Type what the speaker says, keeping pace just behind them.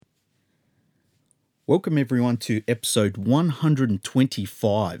Welcome everyone to episode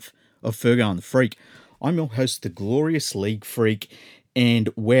 125 of Fergo and the Freak. I'm your host, the Glorious League Freak, and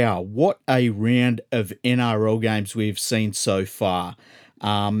wow, what a round of NRL games we've seen so far.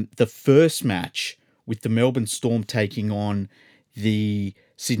 The first match with the Melbourne Storm taking on the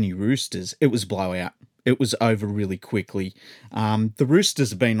Sydney Roosters, it was blowout. It was over really quickly. The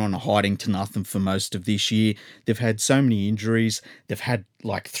Roosters have been on a hiding to nothing for most of this year. They've had so many injuries. They've had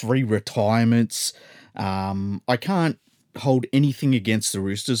like 3 retirements. I can't hold anything against the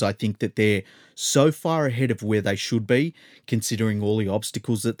Roosters. I think that they're so far ahead of where they should be, considering all the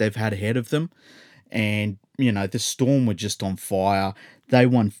obstacles that they've had ahead of them. And, the Storm were just on fire. They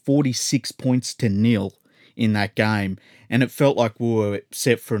won 46 points to nil in that game, and it felt like we were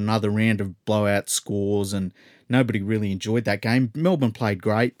set for another round of blowout scores, and nobody really enjoyed that game. Melbourne played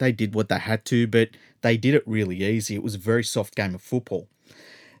great. They did what they had to, but they did it really easy. It was a very soft game of football.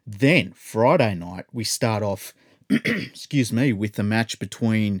 Then, Friday night, we start off, with the match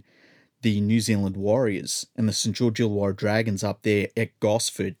between the New Zealand Warriors and the St. George Illawarra Dragons up there at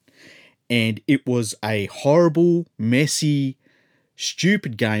Gosford. And it was a horrible, messy,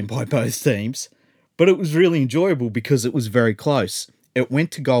 stupid game by both teams, but it was really enjoyable because it was very close. It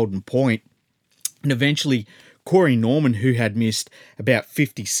went to Golden Point, and eventually Corey Norman, who had missed about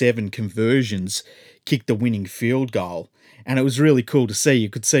 57 conversions, kicked the winning field goal. And it was really cool to see. You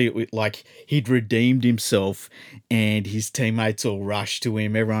could see it like he'd redeemed himself and his teammates all rushed to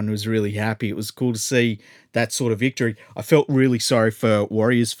him. Everyone was really happy. It was cool to see that sort of victory. I felt really sorry for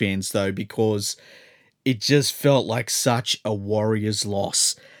Warriors fans, though, because it just felt like such a Warriors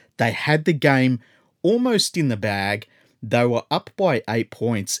loss. They had the game almost in the bag. They were up by 8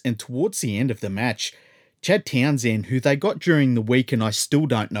 points. And towards the end of the match, Chad Townsend, who they got during the week, and I still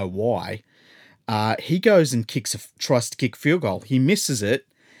don't know why, he goes and tries to kick field goal. He misses it,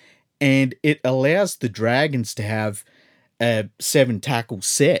 and it allows the Dragons to have a 7-tackle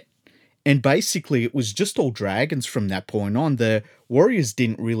set. And basically, it was just all Dragons from that point on. The Warriors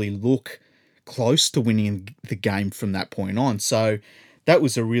didn't really look close to winning the game from that point on. So that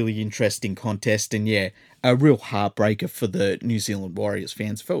was a really interesting contest, and yeah, a real heartbreaker for the New Zealand Warriors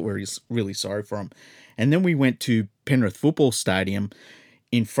fans. Felt really sorry for them. And then we went to Penrith Football Stadium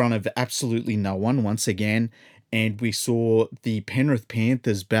in front of absolutely no one once again, and we saw the Penrith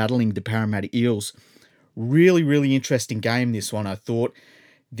Panthers battling the Parramatta Eels. Really, really interesting game, this one, I thought.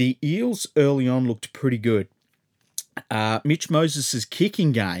 The Eels early on looked pretty good. Mitch Moses'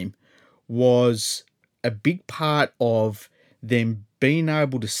 kicking game was a big part of them being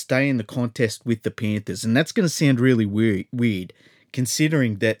able to stay in the contest with the Panthers, and that's going to sound really weird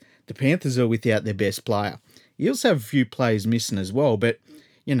considering that the Panthers are without their best player. Eels have a few players missing as well, but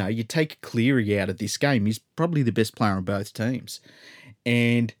you take Cleary out of this game, he's probably the best player on both teams.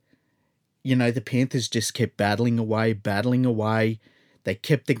 And, the Panthers just kept battling away. They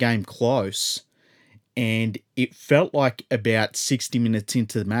kept the game close. And it felt like about 60 minutes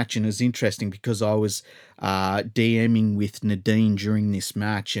into the match, and it was interesting because I was DMing with Nadine during this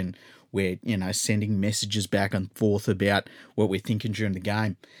match, and we're, sending messages back and forth about what we're thinking during the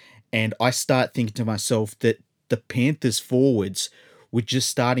game. And I start thinking to myself that the Panthers forwards were just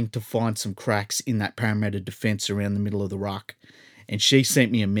starting to find some cracks in that Parramatta defence around the middle of the ruck. And she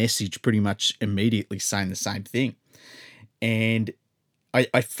sent me a message pretty much immediately saying the same thing. And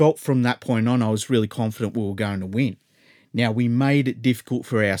I felt from that point on, I was really confident we were going to win. Now, we made it difficult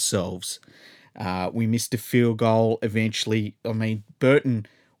for ourselves. We missed a field goal eventually. I mean, Burton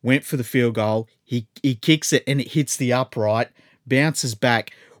went for the field goal. He kicks it and it hits the upright, bounces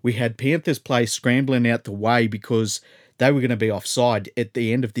back. We had Panthers players scrambling out the way because they were going to be offside at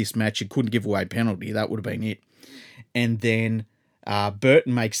the end of this match. It couldn't give away a penalty. That would have been it. And then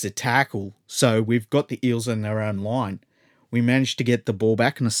Burton makes the tackle. So we've got the Eels on their own line. We managed to get the ball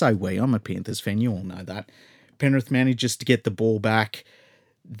back. And I say I'm a Panthers fan. You all know that. Penrith manages to get the ball back.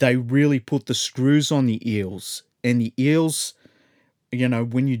 They really put the screws on the Eels. And the Eels,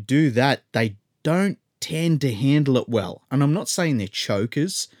 when you do that, they don't tend to handle it well. And I'm not saying they're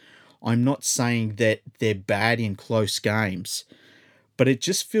chokers. I'm not saying that they're bad in close games, but it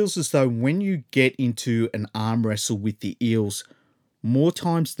just feels as though when you get into an arm wrestle with the Eels, more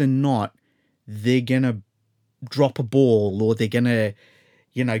times than not, they're going to drop a ball or they're going to,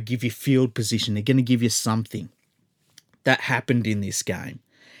 give you field position. They're going to give you something. That happened in this game.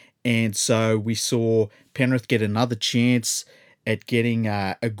 And so we saw Penrith get another chance at getting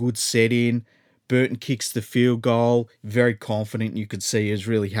a good set in. Burton kicks the field goal, very confident. You could see he was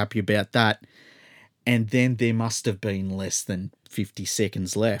really happy about that. And then there must have been less than 50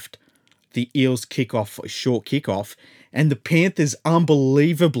 seconds left. The Eels kick off a short kickoff, and the Panthers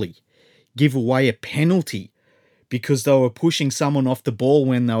unbelievably give away a penalty because they were pushing someone off the ball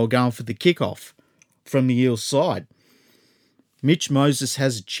when they were going for the kickoff from the Eels side. Mitch Moses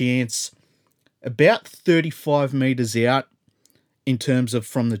has a chance about 35 metres out in terms of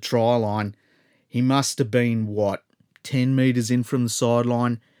from the try line. He must have been, 10 metres in from the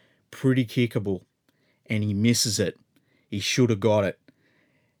sideline? Pretty kickable. And he misses it. He should have got it.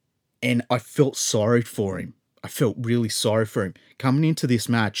 And I felt sorry for him. I felt really sorry for him. Coming into this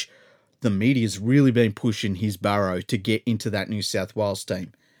match, the media's really been pushing his Barrow to get into that New South Wales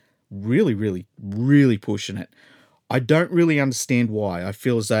team. Really, really, really pushing it. I don't really understand why. I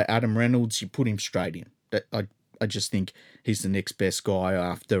feel as though Adam Reynolds, you put him straight in. I just think he's the next best guy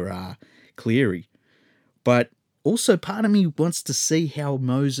after Cleary. But also part of me wants to see how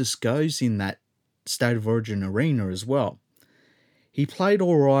Moses goes in that State of Origin arena as well. He played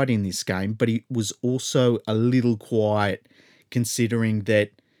all right in this game, but he was also a little quiet considering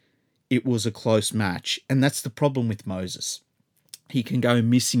that it was a close match. And that's the problem with Moses. He can go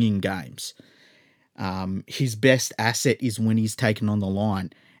missing in games. His best asset is when he's taken on the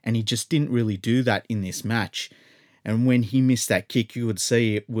line, and he just didn't really do that in this match. And when he missed that kick, you would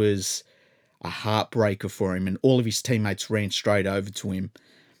see it was a heartbreaker for him, and all of his teammates ran straight over to him.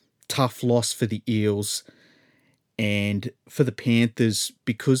 Tough loss for the Eels. And for the Panthers,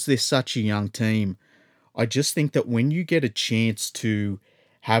 because they're such a young team, I just think that when you get a chance to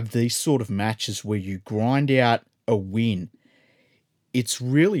have these sort of matches where you grind out a win, it's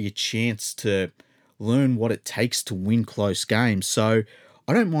really a chance to learn what it takes to win close games. So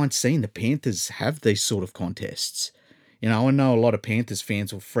I don't mind seeing the Panthers have these sort of contests. I know a lot of Panthers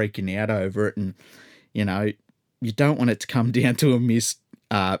fans were freaking out over it, and, you don't want it to come down to a missed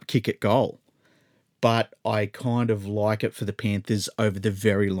kick at goal. But I kind of like it for the Panthers over the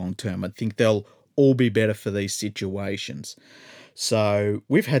very long term. I think they'll all be better for these situations. So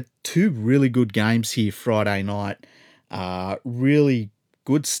we've had two really good games here Friday night. Really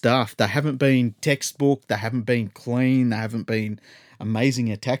good stuff. They haven't been textbook. They haven't been clean. They haven't been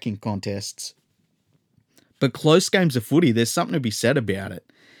amazing attacking contests. But close games of footy, there's something to be said about it.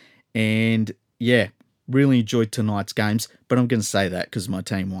 And yeah, really enjoyed tonight's games. But I'm going to say that because my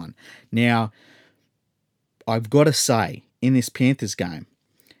team won. Now, I've got to say, in this Panthers game,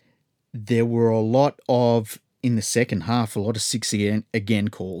 there were a lot of, in the second half, a lot of 6 again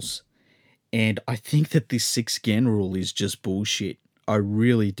calls. And I think that this 6 again rule is just bullshit. I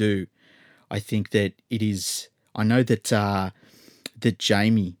really do. I think that it is. I know that that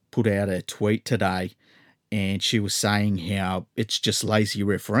Jamie put out a tweet today and she was saying how it's just lazy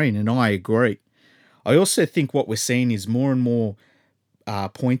refereeing, and I agree. I also think what we're seeing is more and more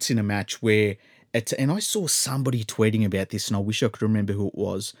points in a match where and I saw somebody tweeting about this, and I wish I could remember who it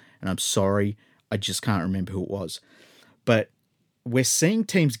was, and I'm sorry, I just can't remember who it was. But we're seeing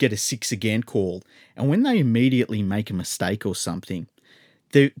teams get a 6 again call, and when they immediately make a mistake or something,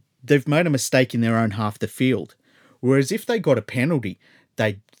 they've made a mistake in their own half the field. Whereas if they got a penalty,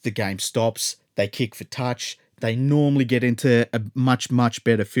 the game stops, they kick for touch, they normally get into a much, much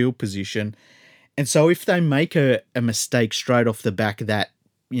better field position. And so if they make a mistake straight off the back of that,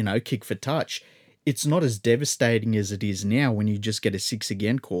 kick for touch, it's not as devastating as it is now when you just get a 6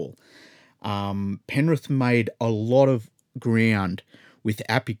 again call. Penrith made a lot of ground with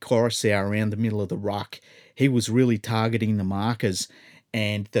Api Coruscant around the middle of the ruck. He was really targeting the markers,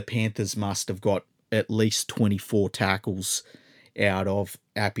 and the Panthers must have got at least 24 tackles out of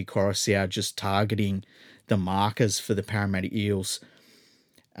Api Coruscant just targeting the markers for the Parramatta Eels.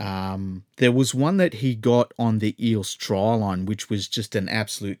 There was one that he got on the Eels try line, which was just an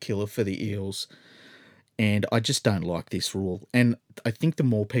absolute killer for the Eels. And I just don't like this rule. And I think the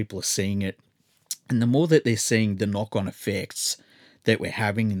more people are seeing it, and the more that they're seeing the knock-on effects that we're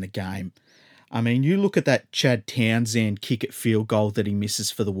having in the game. I mean, you look at that Chad Townsend kick at field goal that he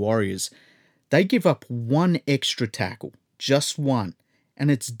misses for the Warriors. They give up one extra tackle, just one, and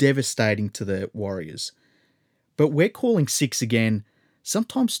it's devastating to the Warriors. But we're calling 6 again,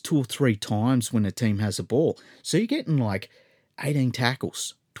 sometimes 2 or 3 times when a team has a ball. So you're getting like 18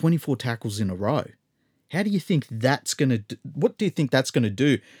 tackles, 24 tackles in a row. How do you think that's going to what do you think that's going to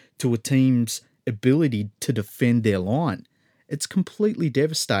do to a team's ability to defend their line? It's completely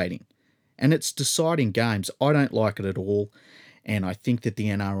devastating. And it's deciding games. I don't like it at all. And I think that the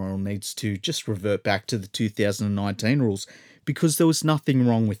NRL needs to just revert back to the 2019 rules because there was nothing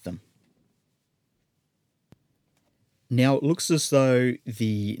wrong with them. Now, it looks as though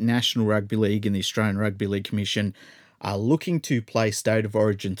the National Rugby League and the Australian Rugby League Commission are looking to play State of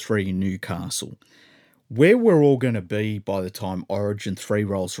Origin 3 in Newcastle. Where we're all going to be by the time Origin 3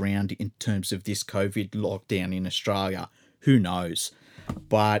 rolls around in terms of this COVID lockdown in Australia, who knows?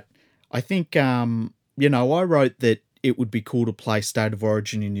 But I think, I wrote that it would be cool to play State of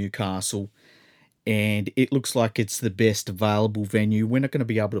Origin in Newcastle, and it looks like it's the best available venue. We're not going to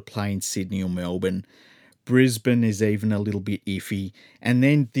be able to play in Sydney or Melbourne. Brisbane is even a little bit iffy. And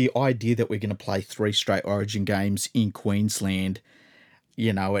then the idea that we're going to play 3 straight Origin games in Queensland,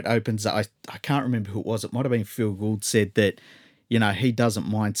 it opens up. I can't remember who it was. It might have been Phil Gould said that, he doesn't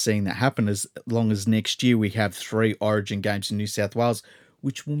mind seeing that happen as long as next year we have 3 Origin games in New South Wales,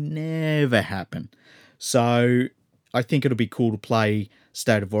 which will never happen. So I think it'll be cool to play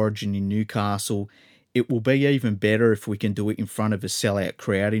State of Origin in Newcastle. It will be even better if we can do it in front of a sellout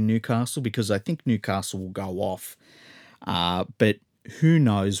crowd in Newcastle, because I think Newcastle will go off. But who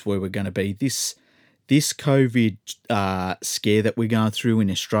knows where we're going to be. This COVID scare that we're going through in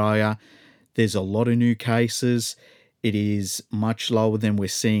Australia, there's a lot of new cases. It is much lower than we're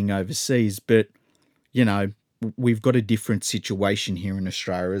seeing overseas, but, we've got a different situation here in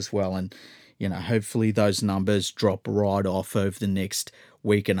Australia as well. And, hopefully those numbers drop right off over the next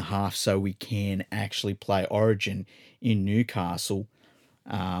week and a half so we can actually play Origin in Newcastle,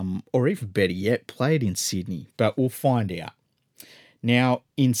 or even better yet, play it in Sydney. But we'll find out. Now,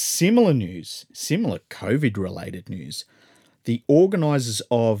 in similar COVID-related news, the organisers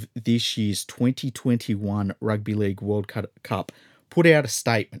of this year's 2021 Rugby League World Cup put out a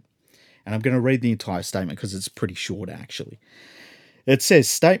statement. And I'm going to read the entire statement because it's pretty short, actually. It says,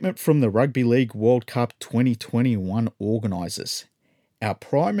 "Statement from the Rugby League World Cup 2021 organisers. Our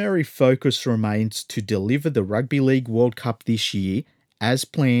primary focus remains to deliver the Rugby League World Cup this year as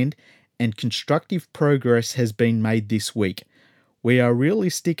planned, and constructive progress has been made this week. We are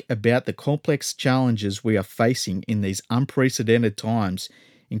realistic about the complex challenges we are facing in these unprecedented times,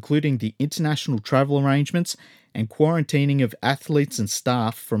 including the international travel arrangements and quarantining of athletes and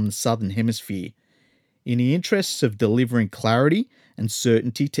staff from the Southern Hemisphere. In the interests of delivering clarity and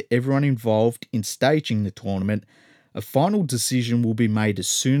certainty to everyone involved in staging the tournament, a final decision will be made as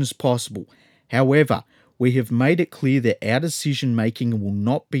soon as possible. However, we have made it clear that our decision-making will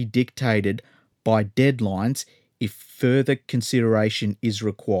not be dictated by deadlines if further consideration is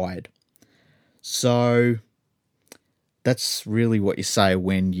required." So that's really what you say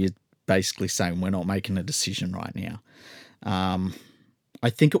when you're basically saying we're not making a decision right now. I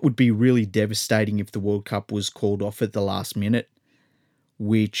think it would be really devastating if the World Cup was called off at the last minute,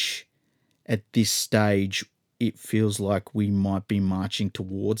 which at this stage it feels like we might be marching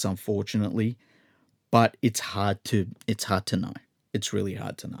towards, unfortunately. But it's hard to know. It's really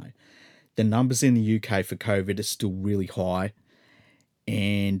hard to know. The numbers in the UK for COVID are still really high.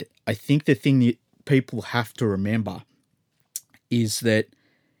 And I think the thing that people have to remember is that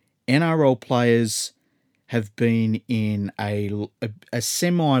NRL players have been in a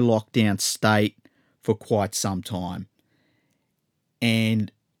semi-lockdown state for quite some time.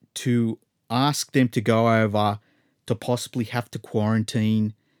 And to ask them to go over to possibly have to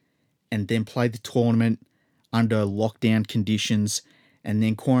quarantine and then play the tournament under lockdown conditions and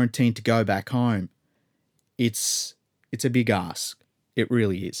then quarantine to go back home, it's a big ask. It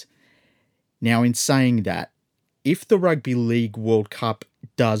really is. Now, in saying that, if the Rugby League World Cup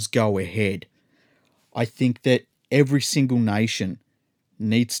does go ahead, I think that every single nation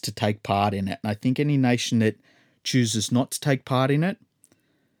needs to take part in it. And I think any nation that chooses not to take part in it,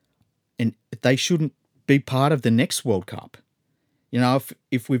 and they shouldn't be part of the next World Cup.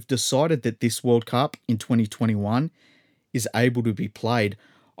 If we've decided that this World Cup in 2021 is able to be played,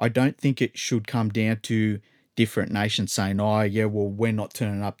 I don't think it should come down to different nations saying, oh, yeah, well, we're not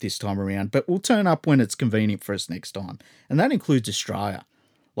turning up this time around, but we'll turn up when it's convenient for us next time. And that includes Australia.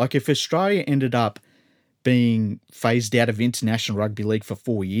 Like, if Australia ended up being phased out of International Rugby League for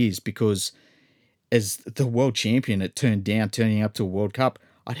 4 years because as the world champion it turned down turning up to a World Cup,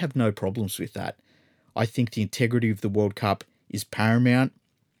 I'd have no problems with that. I think the integrity of the World Cup is paramount.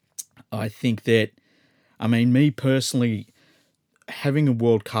 I think that, me personally, having a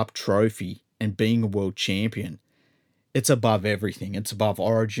World Cup trophy and being a world champion, it's above everything. It's above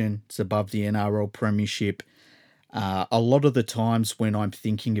Origin. It's above the NRL Premiership. A lot of the times when I'm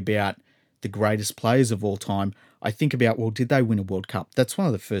thinking about the greatest players of all time, I think about, well, did they win a World Cup? That's one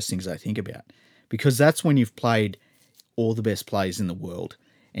of the first things I think about, because that's when you've played all the best players in the world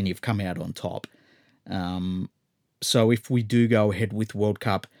and you've come out on top. So if we do go ahead with the World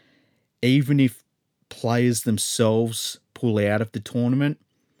Cup, even if players themselves pull out of the tournament,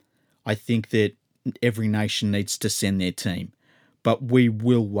 I think that every nation needs to send their team. But we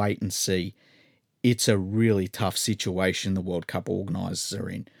will wait and see. It's a really tough situation the World Cup organisers are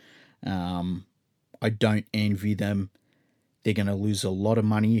in. I don't envy them. They're going to lose a lot of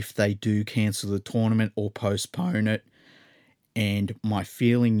money if they do cancel the tournament or postpone it. And my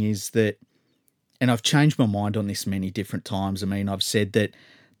feeling is that, and I've changed my mind on this many different times. I mean, I've said that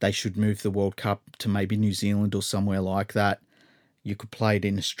they should move the World Cup to maybe New Zealand or somewhere like that. You could play it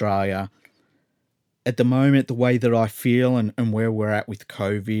in Australia. At the moment, the way that I feel and where we're at with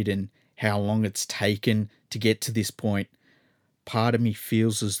COVID and how long it's taken to get to this point, part of me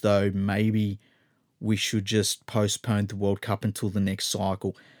feels as though maybe we should just postpone the World Cup until the next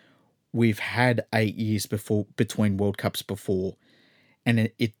cycle. We've had 8 years between World Cups before, and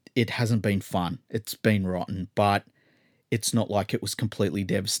it hasn't been fun. It's been rotten, but it's not like it was completely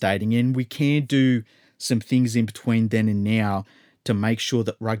devastating. And we can do some things in between then and now to make sure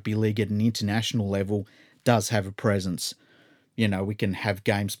that rugby league at an international level does have a presence. You know, we can have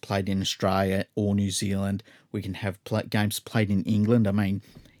games played in Australia or New Zealand. We can have games played in England. I mean,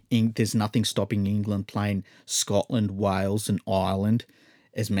 there's nothing stopping England playing Scotland, Wales and Ireland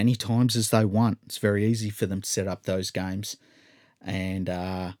as many times as they want. It's very easy for them to set up those games. And,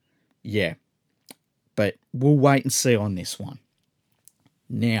 yeah. But we'll wait and see on this one.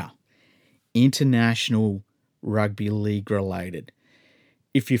 Now, international rugby league related.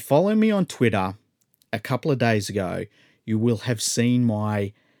 If you follow me on Twitter a couple of days ago, you will have seen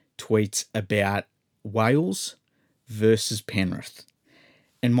my tweets about Wales versus Penrith.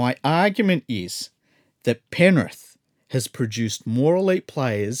 And my argument is that Penrith has produced more elite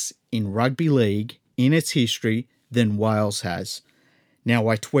players in rugby league in its history than Wales has. Now,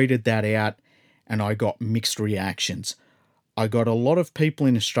 I tweeted that out and I got mixed reactions. I got a lot of people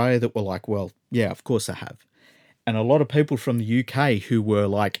in Australia that were like, well, yeah, of course I have. And a lot of people from the UK who were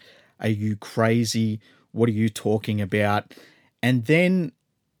like, are you crazy? What are you talking about? And then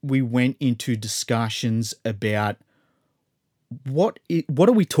we went into discussions about what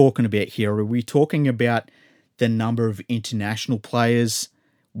are we talking about here? Are we talking about the number of international players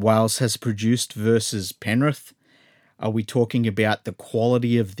Wales has produced versus Penrith? Are we talking about the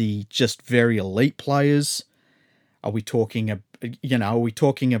quality of the just very elite players? Are we talking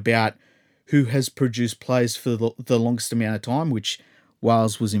about who has produced players for the longest amount of time, which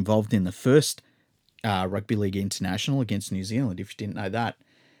Wales was involved in the first Rugby League International against New Zealand, if you didn't know that.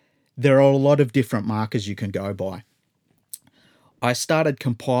 There are a lot of different markers you can go by. I started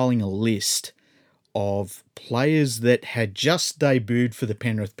compiling a list of players that had just debuted for the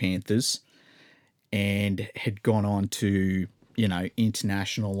Penrith Panthers and had gone on to,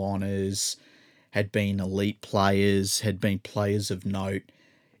 international honours, had been elite players, had been players of note.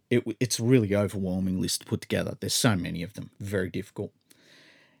 It's a really overwhelming list to put together. There's so many of them. Very difficult.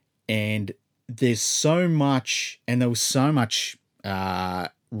 And there's so much, and there was so much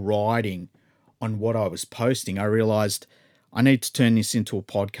writing on what I was posting. I realized I need to turn this into a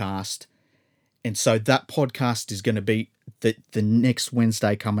podcast. And so that podcast is going to be the next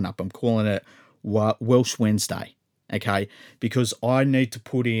Wednesday coming up. I'm calling it Welsh Wednesday. Okay. Because I need to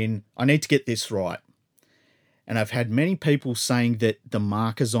get this right. And I've had many people saying that the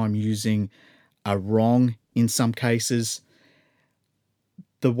markers I'm using are wrong in some cases.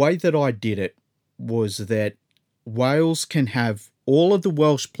 The way that I did it was that Wales can have all of the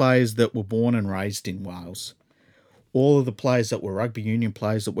Welsh players that were born and raised in Wales, all of the players that were rugby union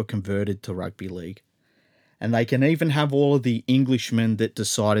players that were converted to rugby league. And they can even have all of the Englishmen that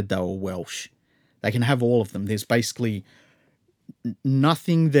decided they were Welsh. They can have all of them. There's basically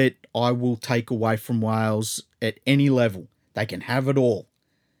nothing that I will take away from Wales at any level. They can have it all.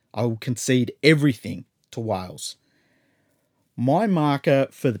 I will concede everything to Wales. My marker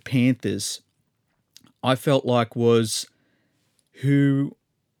for the Panthers, I felt like, was who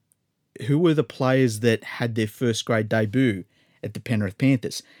were the players that had their first grade debut at the Penrith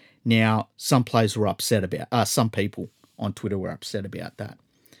Panthers. Now, some players were upset about, some people on Twitter were upset about that.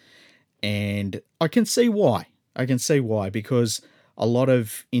 And I can see why. Because a lot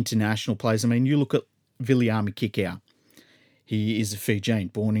of international players, I mean, you look at Viliami Kikau. He is a Fijian,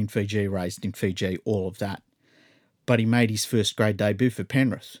 born in Fiji, raised in Fiji, all of that. But he made his first grade debut for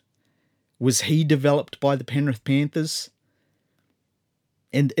Penrith. Was he developed by the Penrith Panthers?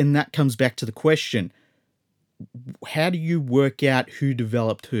 And that comes back to the question, how do you work out who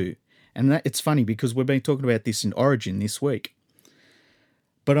developed who? And it's funny because we've been talking about this in Origin this week.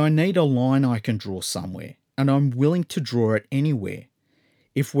 But I need a line I can draw somewhere, and I'm willing to draw it anywhere.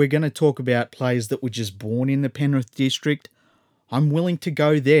 If we're going to talk about players that were just born in the Penrith district, I'm willing to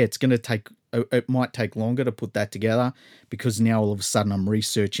go there. It might take longer to put that together because now all of a sudden I'm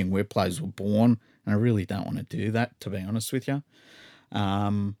researching where players were born, and I really don't want to do that, to be honest with you.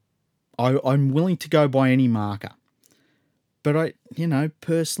 I'm willing to go by any marker. But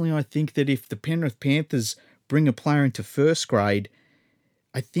personally, I think that if the Penrith Panthers bring a player into first grade,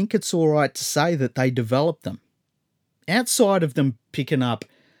 I think it's all right to say that they developed them. outside of them picking up,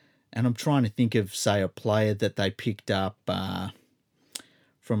 and I'm trying to think of, say, a player that they picked up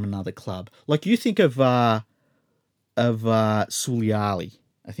from another club. Like you think of Suliali,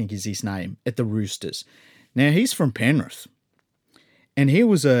 I think is his name, at the Roosters. Now he's from Penrith, and he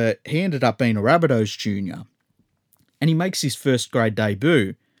ended up being a Rabbitohs junior, and he makes his first grade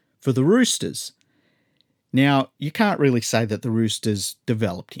debut for the Roosters. Now you can't really say that the Roosters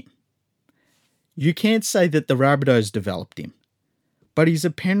developed him. You can't say that the Rabbitohs developed him, but he's a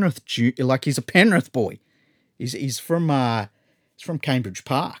Penrith he's a Penrith boy. He's from Cambridge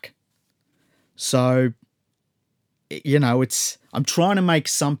Park. So, I'm trying to make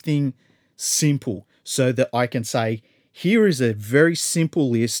something simple so that I can say, here is a very simple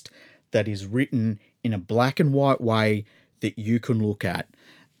list that is written in a black and white way that you can look at.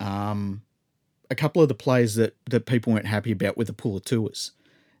 A couple of the players that people weren't happy about were the Puletuas,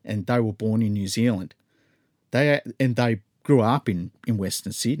 and they were born in New Zealand. They grew up in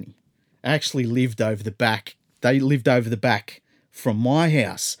Western Sydney. Actually lived over the back. They lived over the back from my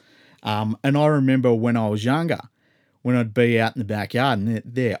house. And I remember when I was younger, when I'd be out in the backyard, and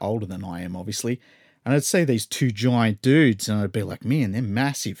they're older than I am, obviously, and I'd see these two giant dudes, and I'd be like, man, they're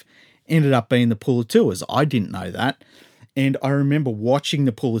massive. Ended up being the Puletuas. I didn't know that. And I remember watching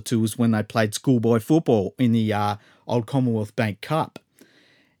the Puletuas when they played schoolboy football in the old Commonwealth Bank Cup.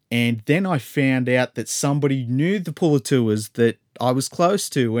 And then I found out that somebody knew the Puletuas that I was close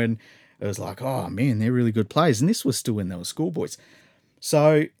to, and it was like, oh man, they're really good players. And this was still when they were schoolboys.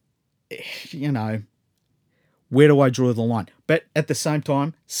 So, where do I draw the line? But at the same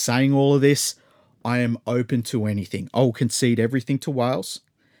time, saying all of this, I am open to anything. I'll concede everything to Wales,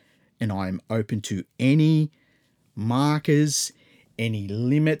 and I am open to any markers, any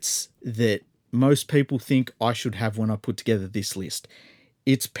limits that most people think I should have when I put together this list.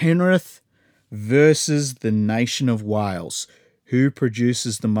 It's Penrith versus the nation of Wales. Who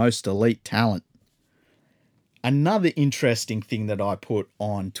produces the most elite talent? Another interesting thing that I put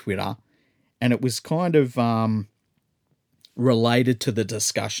on Twitter, and it was kind of related to the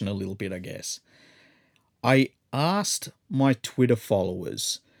discussion a little bit, I guess. I asked my Twitter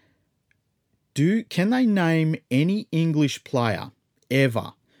followers, can they name any English player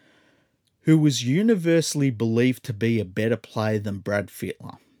ever who was universally believed to be a better player than Brad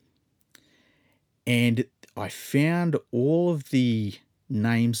Fittler? And I found all of the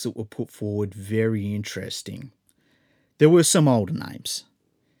names that were put forward very interesting. There were some older names,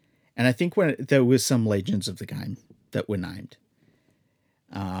 and I think there were some legends of the game that were named.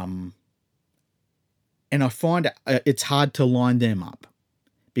 And I find it's hard to line them up,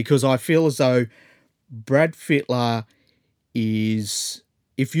 because I feel as though Brad Fittler is,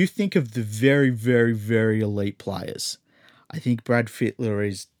 if you think of the very, very, very elite players, I think Brad Fittler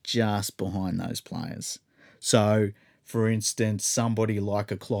is just behind those players. So, for instance, somebody like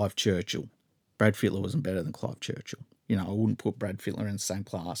a Clive Churchill. Brad Fittler wasn't better than Clive Churchill. I wouldn't put Brad Fittler in the same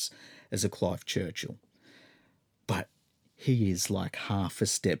class as a Clive Churchill. But he is like half a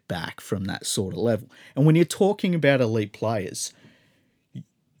step back from that sort of level. And when you're talking about elite players,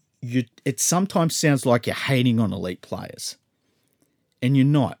 it sometimes sounds like you're hating on elite players. And you're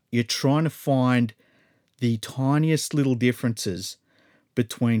not. You're trying to find the tiniest little differences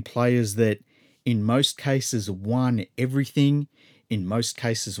between players that in most cases won everything, in most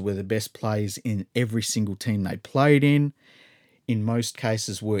cases were the best players in every single team they played in most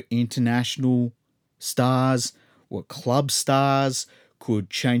cases were international stars, were club stars, could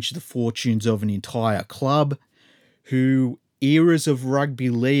change the fortunes of an entire club, who eras of rugby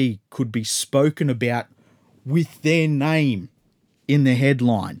league could be spoken about with their name in the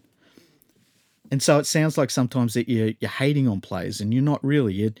headline. And so it sounds like sometimes that you're hating on players, and you're not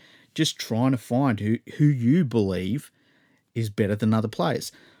really. You're just trying to find who you believe is better than other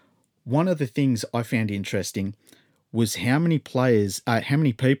players. One of the things I found interesting was how many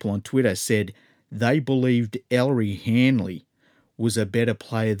people on Twitter said they believed Ellery Hanley was a better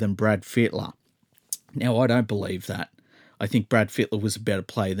player than Brad Fittler. Now, I don't believe that. I think Brad Fittler was a better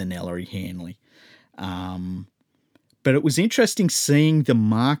player than Ellery Hanley. But it was interesting seeing the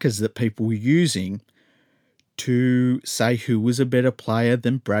markers that people were using to say who was a better player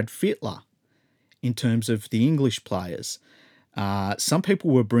than Brad Fittler in terms of the English players. Some people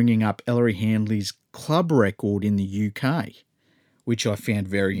were bringing up Ellery Hanley's club record in the UK, which I found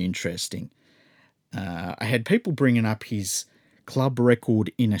very interesting. I had people bringing up his club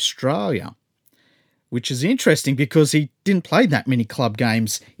record in Australia, which is interesting because he didn't play that many club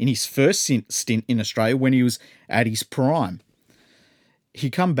games in his first stint in Australia when he was at his prime. He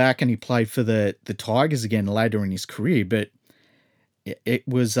come back and he played for the Tigers again later in his career, but it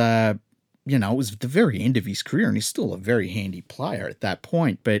was it was the very end of his career, and he's still a very handy player at that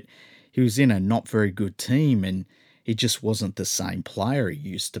point, but he was in a not very good team, and he just wasn't the same player he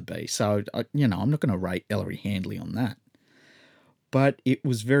used to be. So, I'm not going to rate Ellery Handley on that. But it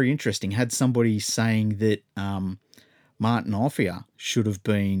was very interesting. Had somebody saying that Martin Offia should have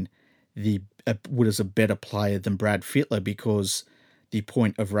been was a better player than Brad Fittler because the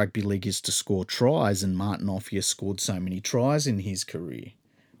point of rugby league is to score tries, and Martin Offia scored so many tries in his career,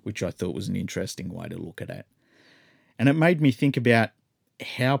 which I thought was an interesting way to look at it. And it made me think about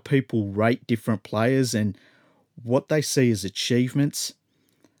how people rate different players and what they see as achievements.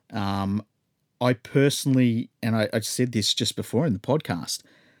 I personally, and I said this just before in the podcast,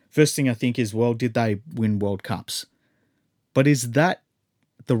 first thing I think is, well, did they win World Cups? But is that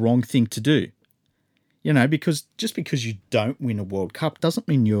the wrong thing to do? Because just because you don't win a World Cup doesn't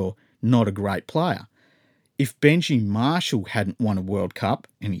mean you're not a great player. If Benji Marshall hadn't won a World Cup,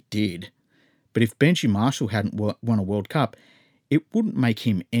 and he did, but if Benji Marshall hadn't won a World Cup, it wouldn't make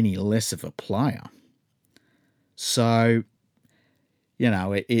him any less of a player. So,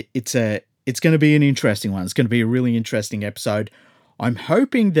 it's going to be an interesting one. It's going to be a really interesting episode. I'm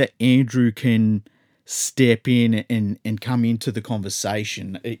hoping that Andrew can step in and come into the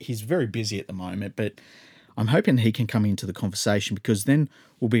conversation. He's very busy at the moment, but I'm hoping he can come into the conversation because then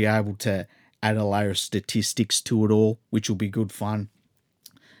we'll be able to add a layer of statistics to it all, which will be good fun,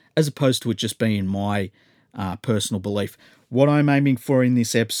 as opposed to it just being my personal belief. What I'm aiming for in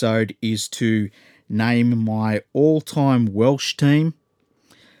this episode is to name my all-time Welsh team.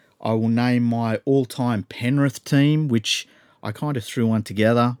 I will name my all-time Penrith team, which I kind of threw one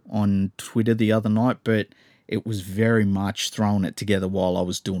together on Twitter the other night, but it was very much throwing it together while I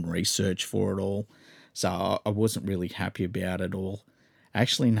was doing research for it all. So I wasn't really happy about it all. I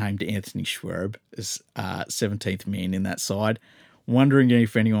actually named Anthony Schwerb as 17th man in that side, wondering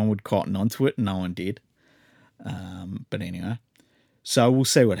if anyone would cotton onto it, and no one did. But anyway, so we'll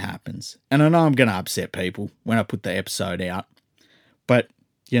see what happens. And I know I'm going to upset people when I put the episode out, but,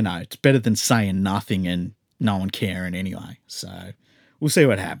 it's better than saying nothing and no one caring anyway. So we'll see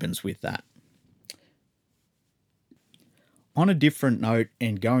what happens with that. On a different note,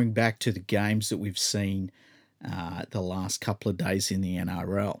 and going back to the games that we've seen the last couple of days in the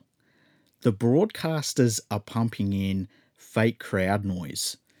NRL, the broadcasters are pumping in fake crowd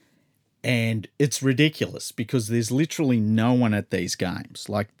noise. And it's ridiculous because there's literally no one at these games.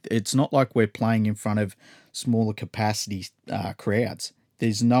 Like, it's not like we're playing in front of smaller capacity crowds.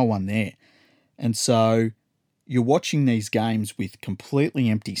 There's no one there. And so you're watching these games with completely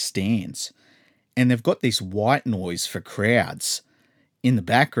empty stands, and they've got this white noise for crowds in the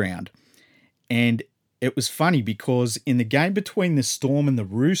background. And it was funny because in the game between the Storm and the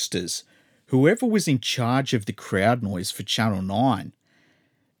Roosters, whoever was in charge of the crowd noise for Channel 9,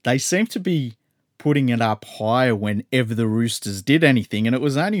 they seemed to be putting it up higher whenever the Roosters did anything, and it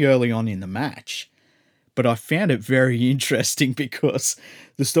was only early on in the match. But I found it very interesting because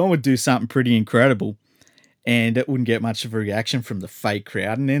the Storm would do something pretty incredible, and it wouldn't get much of a reaction from the fake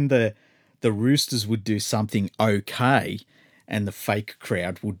crowd, and then the Roosters would do something okay, and the fake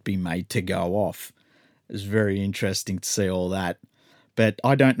crowd would be made to go off. It was very interesting to see all that. But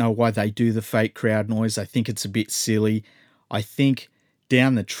I don't know why they do the fake crowd noise. I think it's a bit silly. I think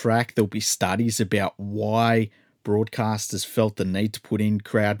down the track there'll be studies about why broadcasters felt the need to put in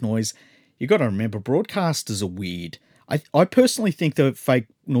crowd noise. You got to remember, broadcasters are weird. I personally think the fake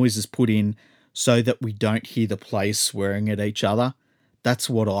noise is put in so that we don't hear the players swearing at each other. That's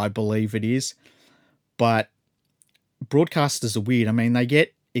what I believe it is. But broadcasters are weird. I mean, they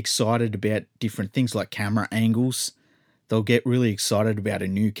get excited about different things like camera angles. They'll get really excited about a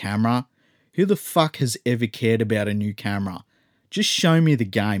new camera. Who the fuck has ever cared about a new camera? Just show me the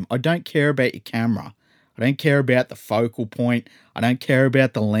game. I don't care about your camera. I don't care about the focal point. I don't care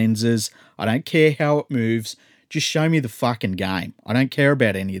about the lenses. I don't care how it moves. Just show me the fucking game. I don't care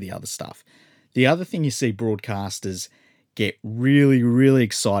about any of the other stuff. The other thing you see broadcasters get really, really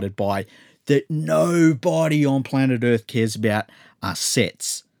excited by that nobody on planet Earth cares about are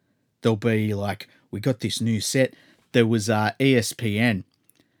sets. They'll be like, we got this new set. There was ESPN.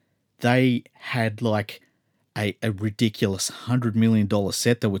 They had like a ridiculous $100 million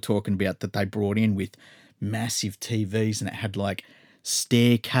set they were talking about that they brought in with massive TVs, and it had like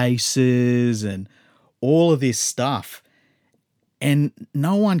staircases and all of this stuff. And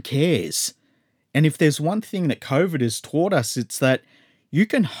no one cares. And if there's one thing that COVID has taught us, it's that you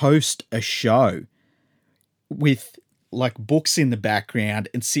can host a show with like books in the background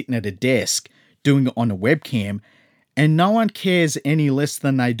and sitting at a desk doing it on a webcam, and no one cares any less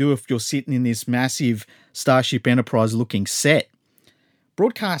than they do if you're sitting in this massive Starship Enterprise looking set.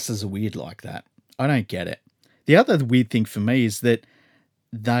 Broadcasters are weird like that. I don't get it. The other weird thing for me is that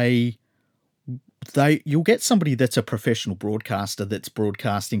you'll get somebody that's a professional broadcaster that's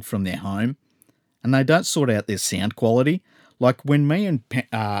broadcasting from their home, and they don't sort out their sound quality. Like when me and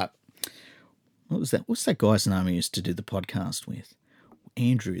what was that? What's that guy's name I used to do the podcast with?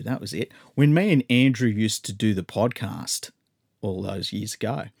 Andrew, that was it. When me and Andrew used to do the podcast all those years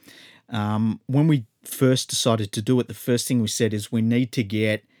ago, when we first decided to do it, the first thing we said is we need to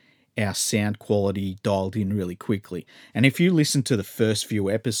get our sound quality dialed in really quickly. And if you listen to the first few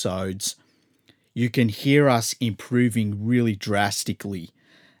episodes, you can hear us improving really drastically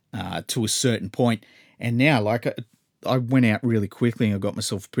to a certain point. And now, like, I went out really quickly and I got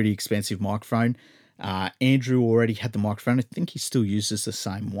myself a pretty expensive microphone. Andrew already had the microphone. I think he still uses the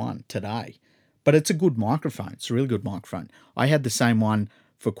same one today. But it's a good microphone. It's a really good microphone. I had the same one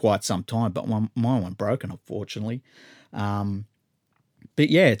for quite some time, but my one broken, unfortunately. But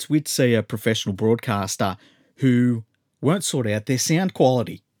yeah, it's weird to see a professional broadcaster who won't sort out their sound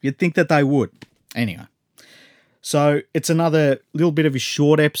quality. You'd think that they would. Anyway, so it's another little bit of a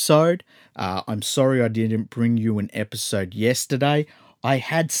short episode. I'm sorry I didn't bring you an episode yesterday. I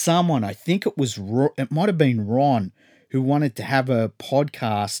had someone, I think it might have been Ron, who wanted to have a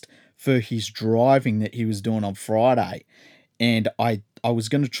podcast for his driving that he was doing on Friday. And I was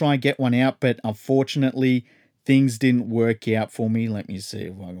going to try and get one out, but unfortunately things didn't work out for me. Let me see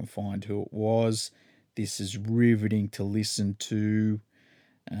if I can find who it was. This is riveting to listen to.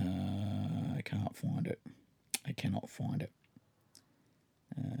 I can't find it. I cannot find it.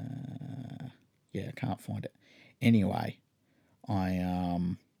 I can't find it. Anyway,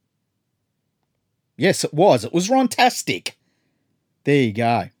 yes, it was. It was Rontastic. There you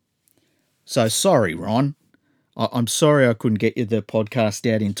go. So sorry, Ron. I'm sorry I couldn't get you the podcast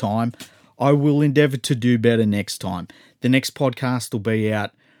out in time. I will endeavour to do better next time. The next podcast will be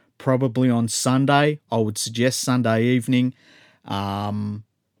out probably on Sunday. I would suggest Sunday evening. The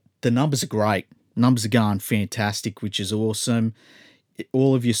numbers are great. Numbers are going fantastic, which is awesome.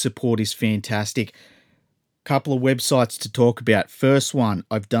 All of your support is fantastic. Couple of websites to talk about. First one,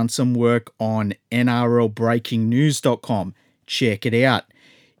 I've done some work on NRLBreakingNews.com. Check it out.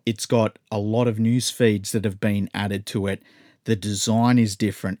 It's got a lot of news feeds that have been added to it. The design is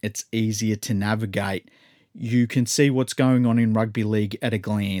different. It's easier to navigate. You can see what's going on in rugby league at a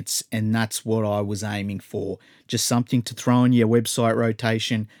glance, and that's what I was aiming for. Just something to throw in your website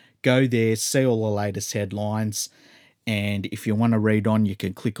rotation. Go there, see all the latest headlines, and if you want to read on, you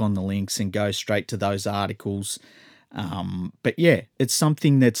can click on the links and go straight to those articles. But yeah, it's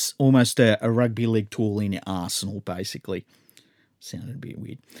something that's almost a rugby league tool in your arsenal, basically. Sounded a bit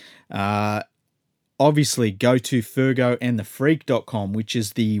weird. Obviously, go to fergoandthefreak.com, which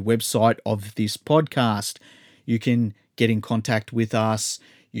is the website of this podcast. You can get in contact with us.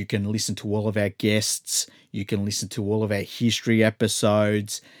 You can listen to all of our guests. You can listen to all of our history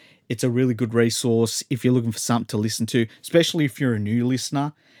episodes. It's a really good resource if you're looking for something to listen to, especially if you're a new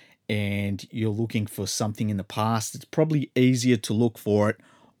listener and you're looking for something in the past. It's probably easier to look for it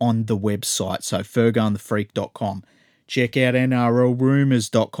on the website. So fergoandthefreak.com. Check out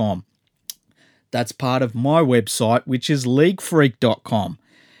nrlrumours.com. That's part of my website, which is leaguefreak.com.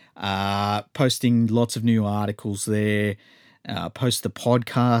 Posting lots of new articles there. Post the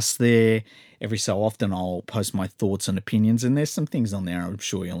podcast there. Every so often I'll post my thoughts and opinions, and there's some things on there I'm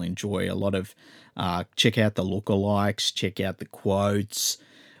sure you'll enjoy. A lot of check out the lookalikes, check out the quotes,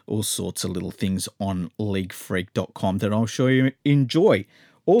 all sorts of little things on leaguefreak.com that I'm sure you enjoy.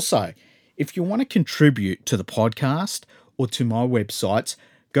 Also, if you want to contribute to the podcast or to my websites,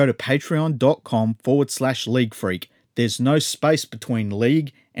 go to patreon.com/leaguefreak. There's no space between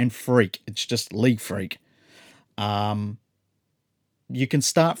league and freak. It's just League Freak. You can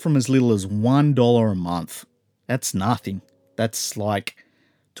start from as little as $1 a month. That's nothing. That's like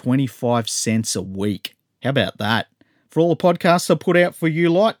 25 cents a week. How about that? For all the podcasts I put out for you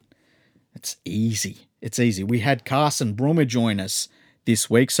lot, it's easy. It's easy. We had Carson Brummer join us this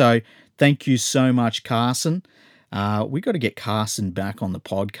week, so thank you so much, Carson. We got to get Carson back on the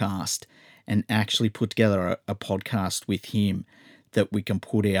podcast and actually put together a podcast with him that we can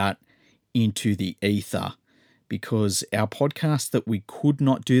put out into the ether, because our podcast that we could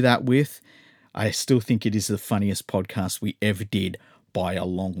not do that with, I still think it is the funniest podcast we ever did by a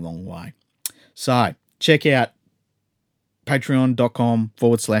long, long way. So check out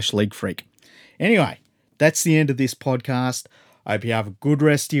patreon.com/leaguefreak. Anyway, that's the end of this podcast. I hope you have a good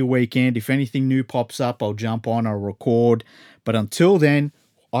rest of your weekend. If anything new pops up, I'll jump on, I'll record. But until then,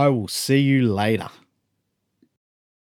 I will see you later.